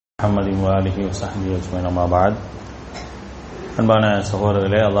முஹம்மதின் வஆலிஹி வஸஹ்பிஹி அஜ்மஈன். அம்மா பஅத். அன்பான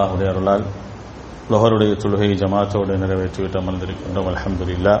சகோதரர்களே, அல்லாஹ்வுடைய அருளால் லுஹருடைய தொழுகை ஜமாத்தோடு நிறைவேற்றிவிட்டு அமர்ந்திருக்கின்றோம்.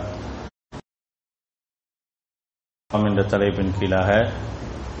 அல்ஹம்துலில்லாஹ். என்ற தலைப்பின் கீழாக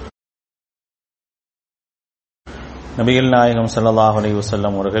நபிகள் நாயகம் ஸல்லல்லாஹு அலைஹி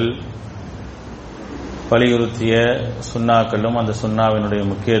வஸல்லம் அவர்கள் வலியுறுத்திய சுன்னாக்களும் அந்த சுன்னாவினுடைய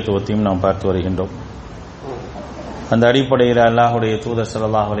முக்கியத்துவத்தையும் நாம் பார்த்து வருகின்றோம். அந்த அடிப்படையில் அல்லாஹ்வுடைய தூதர்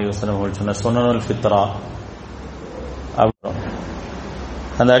ஸல்லல்லாஹு அலைஹி வஸல்லம் அவர்கள் சொன்ன சுனனுல் ஃபித்ரா,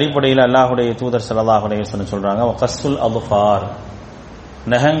 அந்த அடிப்படையில் அல்லாஹ்வுடைய தூதர் ஸல்லல்லாஹு அலைஹி வஸல்லம் சொல்றாங்க, வகஸ்ஸுல் அத்ஃபார்,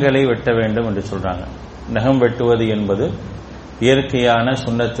 நகங்களை வெட்ட வேண்டும் என்று சொல்றாங்க. நகம் வெட்டுவது என்பது இயற்கையான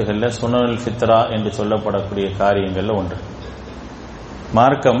சுன்னத்துகள்ல சுனனுல் ஃபித்ரா என்று சொல்லப்படக்கூடிய காரியங்கள்ல ஒன்று.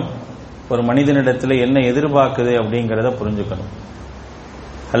 மார்க்கம் ஒரு மனிதனிடத்தில் என்ன எதிர்பார்க்குது அப்படிங்கிறத புரிஞ்சுக்கணும்.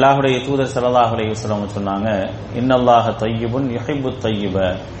 அல்லாஹ்வுடைய தூதர் ஸல்லல்லாஹு அலைஹி வஸல்லம் சொன்னாங்க, இன்னல்லாஹ தய்யிபுன் யுஹிப்புத் தய்யிப,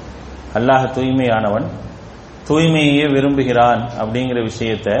 அல்லாஹ் தூய்மையானவன், தூய்மையே விரும்புகிறான் அப்படிங்கிற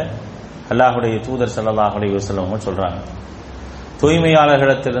விஷயத்தை அல்லாஹ்வுடைய தூதர் ஸல்லல்லாஹு அலைஹி வஸல்லம் சொல்றாங்க.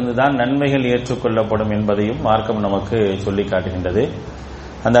 தூய்மையாளர்களிடத்திலிருந்து தான் நன்மைகள் ஏற்றுக்கொள்ளப்படும் என்பதையும் மார்க்கம் நமக்கு சொல்லி காட்டுகின்றது.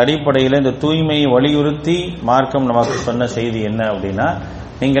 அந்த அடிப்படையில் இந்த தூய்மையை வலியுறுத்தி மார்க்கம் நமக்கு சொன்ன செய்தி என்ன அப்படின்னா,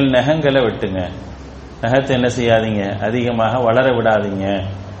 நீங்கள் நகங்களை வெட்டுங்க, நகத்தை என்ன செய்யாதீங்க, அதிகமாக வளர விடாதீங்க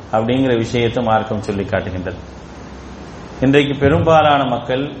அப்படிங்கிற விஷயத்தை மார்க்கம் சொல்லி காட்டுகின்றது. இன்றைக்கு பெரும்பாலான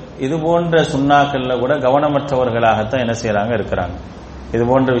மக்கள் இது போன்ற சுன்னாக்கள்ல கூட கவனமற்றவர்களாகத்தான் என்ன செய்யறாங்க இருக்கிறாங்க. இது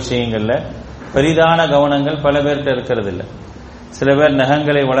போன்ற விஷயங்கள்ல பெரிதான கவனங்கள் பல பேர்கிட்ட இருக்கிறது இல்லை. சில பேர்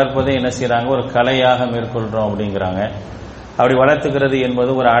நகங்களை வளர்ப்பதை என்ன செய்யறாங்க, ஒரு கலையாக மேற்கொள்றோம் அப்படிங்கிறாங்க. அப்படி வளர்த்துக்கிறது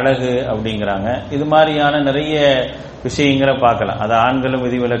என்பது ஒரு அழகு அப்படிங்கிறாங்க. இது மாதிரியான நிறைய விஷயங்களை பார்க்கலாம். அது ஆண்களும்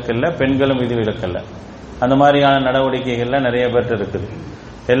விதிவிலக்கல்ல, பெண்களும் விதிவிலக்கல்ல. அந்த மாதிரியான நடவடிக்கைகள்ல நிறைய பேர்ட்டு இருக்குது.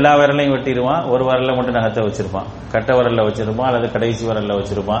 எல்லா விரலையும் வெட்டிடுவான், ஒரு விரல்ல மட்டும் நகத்தை வச்சிருப்பான், கட்ட விரல்ல வச்சிருப்பான், அல்லது கடைசி விரல்ல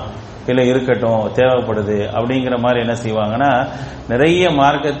வச்சிருப்பான், இல்ல இருக்கட்டும் தேவைப்படுது அப்படிங்கிற மாதிரி என்ன செய்வாங்கன்னா, நிறைய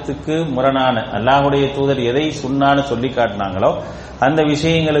மார்க்கத்துக்கு முரணான, அல்லாஹ்வுடைய தூதர் எதை சுன்னான்னு சொல்லி காட்டினாங்களோ அந்த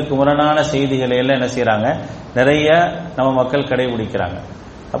விஷயங்களுக்கு முரணான செய்திகளை எல்லாம் என்ன செய்யறாங்க, நிறைய நம்ம மக்கள் கடைபிடிக்கிறாங்க.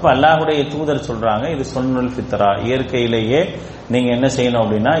 அப்ப அல்லாஹ்வுடைய தூதர் சொல்றாங்க, இது சுன்னத்துல் ஃபித்ரா, இயற்கையிலேயே நீங்க என்ன செய்யணும்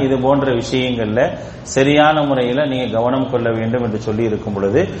அப்படின்னா, இது போன்ற விஷயங்கள்ல சரியான முறையில நீங்க கவனம் கொள்ள வேண்டும் என்று சொல்லி இருக்கும்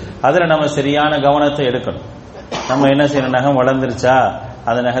பொழுது அதுல நம்ம சரியான கவனத்தை எடுக்கணும். நம்ம என்ன செய்யணும், நகம் வளர்ந்துருச்சா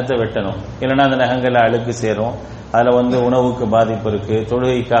அந்த நகத்தை வெட்டணும், இல்லைன்னா அந்த நகங்கள்ல அழுக்கு சேரும், அதுல உணவுக்கு பாதிப்பு இருக்கு,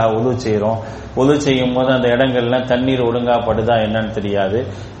 தொழுகைக்காக உது செய்யறோம், உது செய்யும் போது அந்த இடங்கள்ல தண்ணீர் ஒழுங்கா படுதா என்னன்னு தெரியாது.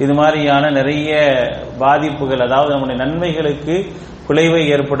 இது மாதிரியான நிறைய பாதிப்புகள், அதாவது நம்முடைய நன்மைகளுக்கு குலைவை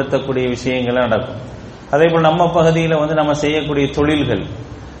ஏற்படுத்தக்கூடிய விஷயங்கள் நடக்கும். அதே போல் நம்ம பகுதியில் நம்ம செய்யக்கூடிய தொழில்கள்,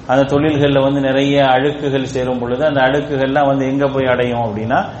 அந்த தொழில்கள்ல நிறைய அழுக்குகள் சேரும் பொழுது அந்த அழுக்குகள்லாம் எங்க போய் அடையும்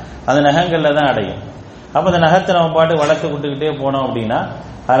அப்படின்னா அந்த நகங்கள்ல தான் அடையும். அப்ப அந்த நகத்தை நம்ம பாட்டு வளர்த்து விட்டுக்கிட்டே போனோம் அப்படின்னா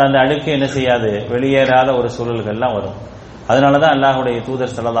அதில் அந்த அழுக்கு என்ன செய்யாது, வெளியேறாத ஒரு சூழல்கள்லாம் வரும். அதனாலதான் அல்லாஹ்வுடைய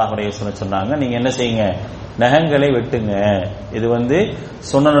தூதர் ஸல்லல்லாஹு அலைஹி வஸல்லம் சொன்னாங்க, நீங்க என்ன செய்யுங்க, நகங்களை வெட்டுங்க. இது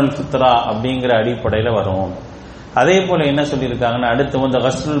சுன்னனுல் ஃபித்ரா அப்படிங்கிற அடிப்படையில வரும். அதே போல என்ன சொல்லியிருக்காங்கன்னா, அடுத்து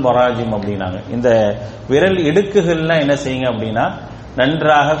கஸ்லுல் பராஜிம் அப்படின்னாங்க, இந்த விரல் இடுக்குகள்லாம் என்ன செய்யுங்க அப்படின்னா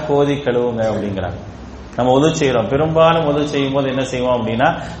நன்றாக கோதி கழுவுங்க அப்படிங்கிறாங்க. நம்ம உது செய்யறோம், பெரும்பாலும் உது செய்யும் போது என்ன செய்வோம் அப்படின்னா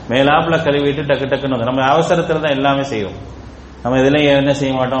மேலாப்புல கழுவிட்டு டக்கு டக்குன்னு நம்ம அவசரத்துல தான் எல்லாமே செய்வோம். நம்ம இதுல என்ன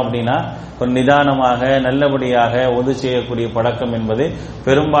செய்ய மாட்டோம் அப்படின்னா ஒரு நிதானமாக நல்லபடியாக உது செய்யக்கூடிய பழக்கம் என்பது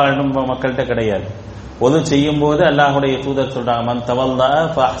பெரும்பாலும் மக்கள்கிட்ட கிடையாது. உது செய்யும் போது அல்லாஹ்வுடைய தூதர் சொல்றாங்க, மன் தவல்லா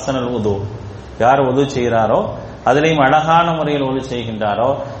ஃபஅஹ்ஸனல் உது, யார் உது செய்யறாரோ அதிலையும் அழகான முறையில் உது செய்கின்றாரோ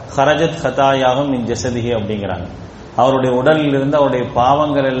ஹரஜத் ஹதாயாகும் மின் ஜஸதிஹி அப்படிங்கிறாங்க. அவருடைய உடலில் இருந்து அவருடைய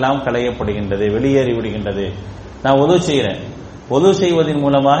பாவங்கள் எல்லாம் களையப்படுகின்றது, வெளியேறி விடுகின்றது. நான் உது செய்யறேன், உது செய்வதன்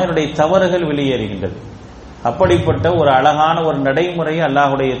மூலமாக என்னுடைய தவறுகள் வெளியேறுகின்றது. அப்படிப்பட்ட ஒரு அழகான ஒரு நடைமுறையை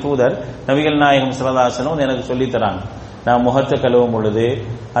அல்லாஹ்வுடைய தூதர் நபிகள் நாயகம் ஸல்லல்லாஹு அலைஹி வஸல்லம் எனக்கு சொல்லித் தராங்க. நான் முகத்தை கழுவும் பொழுது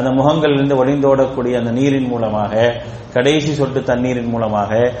அந்த முகங்களிலிருந்து வழிந்தோடக்கூடிய அந்த நீரின் மூலமாக, கடைசி சொட்டு தண்ணீரின்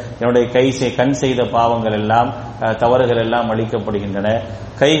மூலமாக என்னுடைய கண் செய்த பாவங்கள் எல்லாம், தவறுகள் எல்லாம் அழிக்கப்படுகின்றன.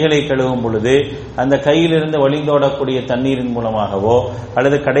 கைகளை கழுவும் பொழுது அந்த கையிலிருந்து வழிந்தோடக்கூடிய தண்ணீரின் மூலமாகவோ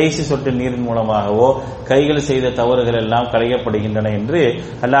அல்லது கடைசி சொட்டு நீரின் மூலமாகவோ கைகள் செய்த தவறுகள் எல்லாம் களையப்படுகின்றன என்று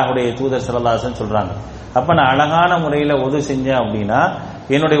அல்லாஹ்வுடைய தூதர் ஸல்லல்லாஹு அலைஹி வஸல்லம் சொல்றாங்க. அப்ப நான் அழகான முறையில உது செஞ்சேன் அப்படின்னா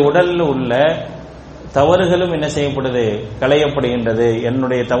என்னுடைய உடல்ல உள்ள தவறுகளும் என்ன செய்யப்படுது, களையப்படுகின்றது,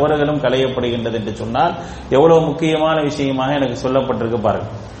 என்னுடைய தவறுகளும் களையப்படுகின்றது என்று சொன்னால் எவ்வளவு முக்கியமான விஷயமாக எனக்கு சொல்லப்பட்டிருக்கு பாருங்க.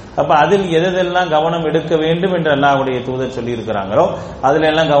 அப்ப அதில் எதெல்லாம் கவனம் எடுக்க வேண்டும் என்று அல்லாஹ்வுடைய தூதர் சொல்லி இருக்கிறாங்களோ அதுல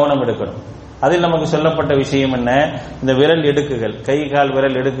எல்லாம் கவனம் எடுக்கணும். அதில் நமக்கு சொல்லப்பட்ட விஷயம் என்ன, இந்த விரல் இடுக்குகள், கை கால்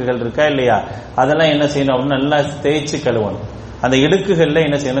விரல் இடுக்குகள் இருக்கா இல்லையா, அதெல்லாம் என்ன செய்யணும் அப்படின்னா நல்லா தேய்ச்சி கழுவணும். அந்த இடுக்குகள்ல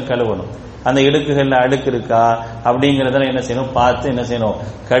என்ன செய்யணும், கழுவணும். அந்த இடுக்குகள்ல அழுக்கு இருக்கா அப்படிங்கறத என்ன செய்யணும், பார்த்து என்ன செய்யணும்,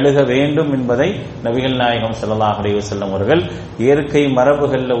 கழுக வேண்டும் என்பதை நபிகள் நாயகம் ஸல்லல்லாஹு அலைஹி வஸல்லம் அவர்கள் இயற்கை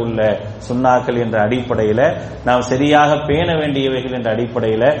மரபுகள்ல உள்ள சுன்னாக்கள் என்ற அடிப்படையில நாம் சரியாக பேண வேண்டியவைகள் என்ற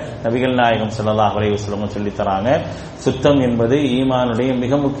அடிப்படையில நபிகள் நாயகம் ஸல்லல்லாஹு அலைஹி வஸல்லம் சொல்லி தராங்க. சுத்தம் என்பது ஈமானுடைய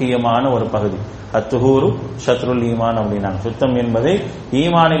மிக முக்கியமான ஒரு பகுதி. அத்துஹூரு ஷத்ருல் ஈமான் அப்படின்னாங்க. சுத்தம் என்பது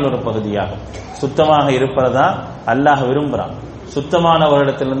ஈமானில் ஒரு பகுதியாகும். சுத்தமாக இருப்பதா அல்லாஹ் விரும்புறான்.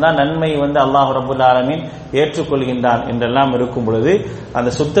 சுத்தமானவர்களிடத்திலிருந்தா நன்மை அல்லாஹ் ரப்பல் ஆலமீன் ஏற்றுக்கொள்கின்றான் என்றெல்லாம் இருக்கும் பொழுது அந்த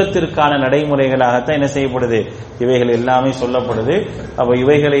சுத்தத்திற்கான நடைமுறைகளாகத்தான் என்ன செய்யப்படுது, இவைகள் எல்லாமே சொல்லப்படுது. அப்ப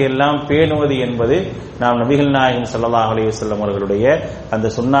இவைகளை எல்லாம் பேணுவது என்பது நாம் நபிகள் நாயகம் ஸல்லல்லாஹு அலைஹி வஸல்லம் அவர்களுடைய அந்த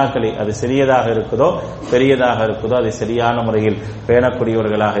சுன்னாக்களை, அது சிறியதாக இருக்குதோ பெரியதாக இருக்குதோ அதை சரியான முறையில்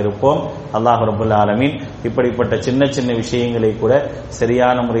பேணக்கூடியவர்களாக இருப்போம். அல்லாஹ் ரப்பல் ஆலமீன் இப்படிப்பட்ட சின்ன சின்ன விஷயங்களை கூட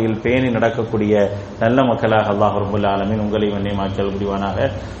சரியான முறையில் பேணி நடக்கக்கூடிய நல்ல மக்களாக அல்லாஹ் ரப்பல் ஆலமீன் உங்களை மாற்றல் புரிவானாக.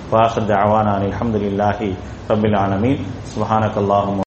 வாஹிர் தஅவானா அல்ஹம்துலில்லாஹி ரப்பில் ஆலமீன். சுப்ஹானக்கல்லாஹும்ம